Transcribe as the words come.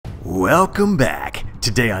Welcome back!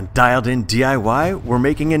 Today on Dialed In DIY, we're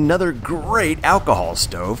making another great alcohol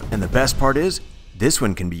stove, and the best part is, this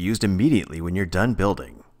one can be used immediately when you're done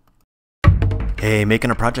building. Hey,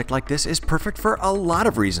 making a project like this is perfect for a lot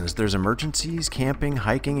of reasons. There's emergencies, camping,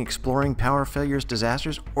 hiking, exploring, power failures,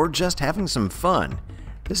 disasters, or just having some fun.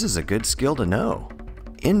 This is a good skill to know.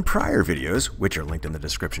 In prior videos, which are linked in the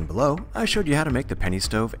description below, I showed you how to make the penny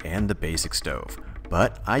stove and the basic stove.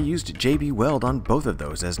 But I used JB Weld on both of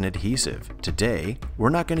those as an adhesive. Today, we're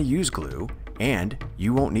not going to use glue, and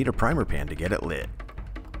you won't need a primer pan to get it lit.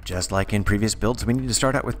 Just like in previous builds, we need to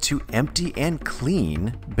start out with two empty and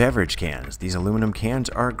clean beverage cans. These aluminum cans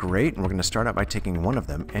are great, and we're going to start out by taking one of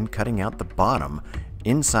them and cutting out the bottom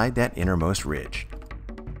inside that innermost ridge.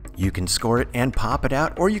 You can score it and pop it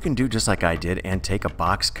out, or you can do just like I did and take a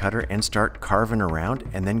box cutter and start carving around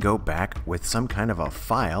and then go back with some kind of a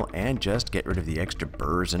file and just get rid of the extra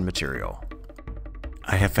burrs and material.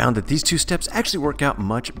 I have found that these two steps actually work out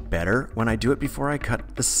much better when I do it before I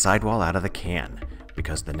cut the sidewall out of the can,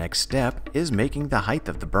 because the next step is making the height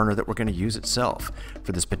of the burner that we're going to use itself.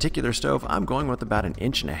 For this particular stove, I'm going with about 1.5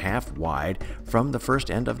 inches wide from the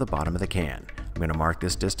first end of the bottom of the can. I'm going to mark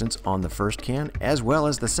this distance on the first can as well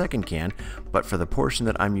as the second can, but for the portion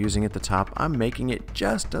that I'm using at the top, I'm making it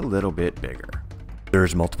just a little bit bigger.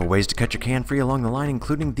 There's multiple ways to cut your can free along the line,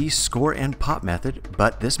 including the score and pop method,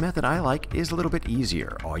 but this method I like is a little bit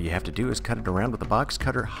easier. All you have to do is cut it around with a box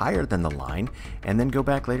cutter higher than the line, and then go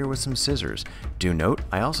back later with some scissors. Do note,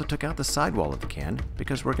 I also took out the sidewall of the can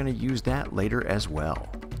because we're going to use that later as well.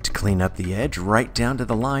 To clean up the edge right down to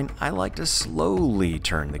the line, I like to slowly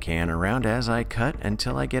turn the can around as I cut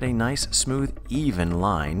until I get a nice, smooth, even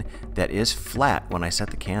line that is flat when I set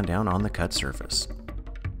the can down on the cut surface.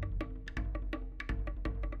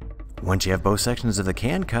 Once you have both sections of the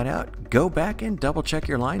can cut out, go back and double check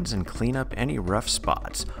your lines and clean up any rough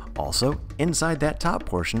spots. Also, inside that top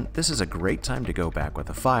portion, this is a great time to go back with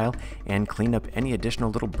a file and clean up any additional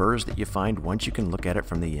little burrs that you find once you can look at it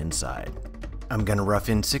from the inside. I'm going to rough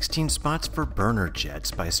in 16 spots for burner jets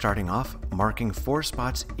by starting off marking 4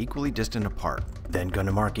 spots equally distant apart. Then going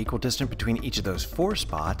to mark equal distance between each of those 4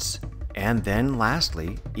 spots, and then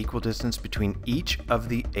lastly, equal distance between each of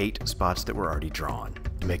the 8 spots that were already drawn.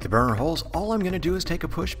 To make the burner holes, all I'm going to do is take a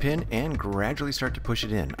push pin and gradually start to push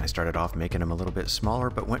it in. I started off making them a little bit smaller,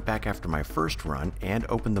 but went back after my first run and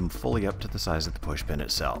opened them fully up to the size of the push pin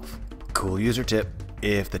itself. Cool user tip: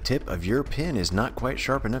 if the tip of your pin is not quite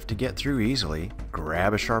sharp enough to get through easily,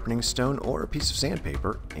 grab a sharpening stone or a piece of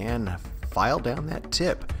sandpaper and file down that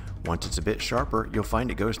tip. Once it's a bit sharper, you'll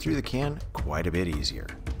find it goes through the can quite a bit easier.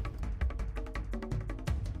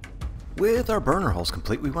 With our burner holes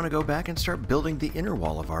complete, we want to go back and start building the inner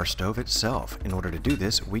wall of our stove itself. In order to do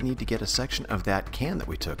this, we need to get a section of that can that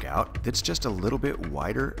we took out that's just a little bit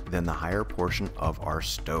wider than the higher portion of our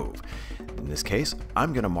stove. In this case,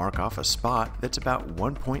 I'm going to mark off a spot that's about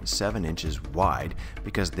 1.7 inches wide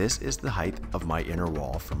because this is the height of my inner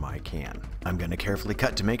wall for my can. I'm going to carefully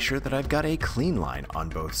cut to make sure that I've got a clean line on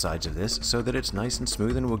both sides of this so that it's nice and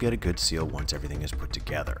smooth and we'll get a good seal once everything is put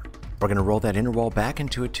together. We're going to roll that inner wall back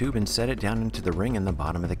into a tube and set it down into the ring in the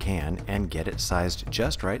bottom of the can and get it sized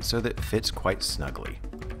just right so that it fits quite snugly.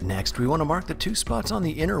 Next, we want to mark the 2 spots on the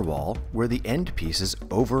inner wall where the end pieces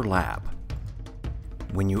overlap.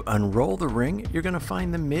 When you unroll the ring, you're going to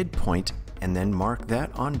find the midpoint and then mark that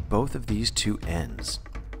on both of these 2 ends.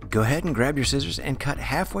 Go ahead and grab your scissors and cut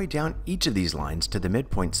halfway down each of these lines to the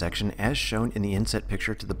midpoint section as shown in the inset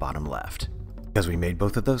picture to the bottom left. Because we made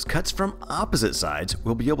both of those cuts from opposite sides,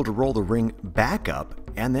 we'll be able to roll the ring back up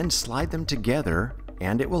and then slide them together,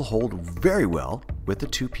 and it will hold very well with the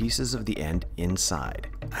 2 pieces of the end inside.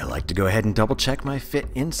 I like to go ahead and double check my fit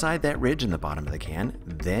inside that ridge in the bottom of the can,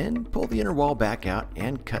 then pull the inner wall back out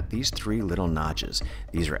and cut these 3 little notches.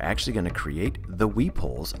 These are actually going to create the weep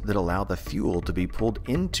holes that allow the fuel to be pulled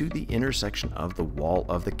into the intersection of the wall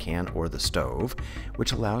of the can or the stove,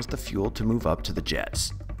 which allows the fuel to move up to the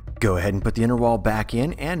jets. Go ahead and put the inner wall back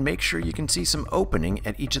in and make sure you can see some opening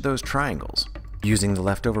at each of those triangles. Using the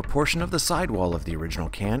leftover portion of the sidewall of the original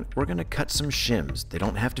can, we're going to cut some shims. They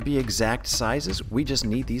don't have to be exact sizes, we just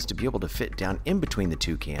need these to be able to fit down in between the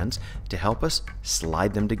 2 cans to help us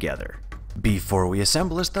slide them together. Before we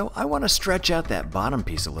assemble this though, I want to stretch out that bottom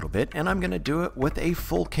piece a little bit, and I'm going to do it with a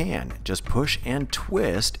full can. Just push and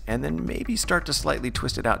twist, and then maybe start to slightly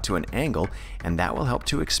twist it out to an angle, and that will help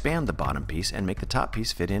to expand the bottom piece and make the top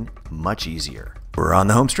piece fit in much easier. We're on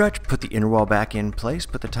the home stretch. Put the inner wall back in place,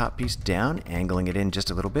 put the top piece down, angling it in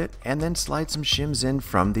just a little bit, and then slide some shims in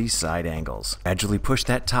from these side angles. Gradually push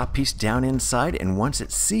that top piece down inside, and once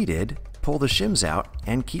it's seated, pull the shims out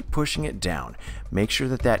and keep pushing it down. Make sure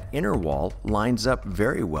that that inner wall lines up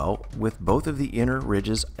very well with both of the inner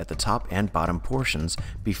ridges at the top and bottom portions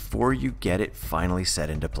before you get it finally set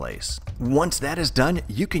into place. Once that is done,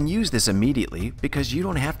 you can use this immediately because you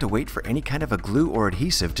don't have to wait for any kind of a glue or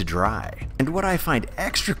adhesive to dry. And what I find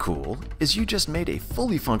extra cool is you just made a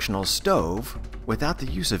fully functional stove without the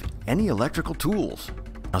use of any electrical tools.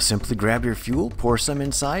 Now simply grab your fuel, pour some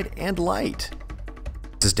inside, and light.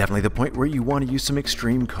 This is definitely the point where you want to use some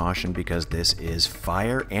extreme caution because this is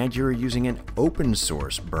fire and you're using an open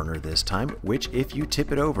source burner this time, which if you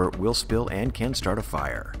tip it over will spill and can start a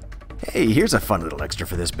fire. Hey, here's a fun little extra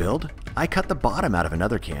for this build. I cut the bottom out of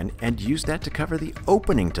another can and used that to cover the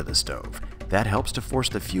opening to the stove. That helps to force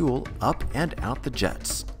the fuel up and out the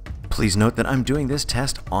jets. Please note that I'm doing this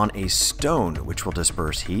test on a stone, which will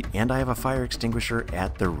disperse heat, and I have a fire extinguisher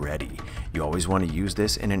at the ready. You always want to use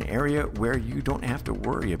this in an area where you don't have to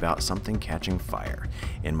worry about something catching fire.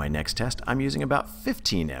 In my next test, I'm using about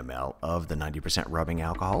 15 ml of the 90% rubbing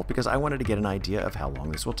alcohol because I wanted to get an idea of how long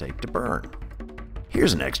this will take to burn.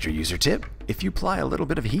 Here's an extra user tip. If you apply a little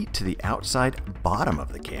bit of heat to the outside bottom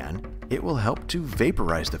of the can, it will help to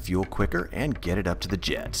vaporize the fuel quicker and get it up to the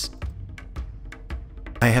jets.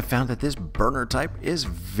 I have found that this burner type is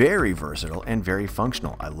very versatile and very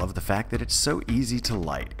functional. I love the fact that it's so easy to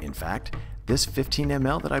light. In fact, this 15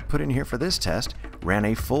 ml that I put in here for this test ran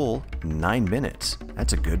a full 9 minutes.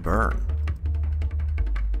 That's a good burn.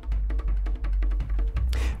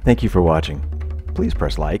 Thank you for watching. Please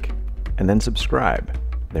press like and then subscribe.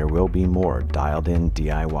 There will be more dialed in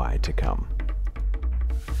DIY to come.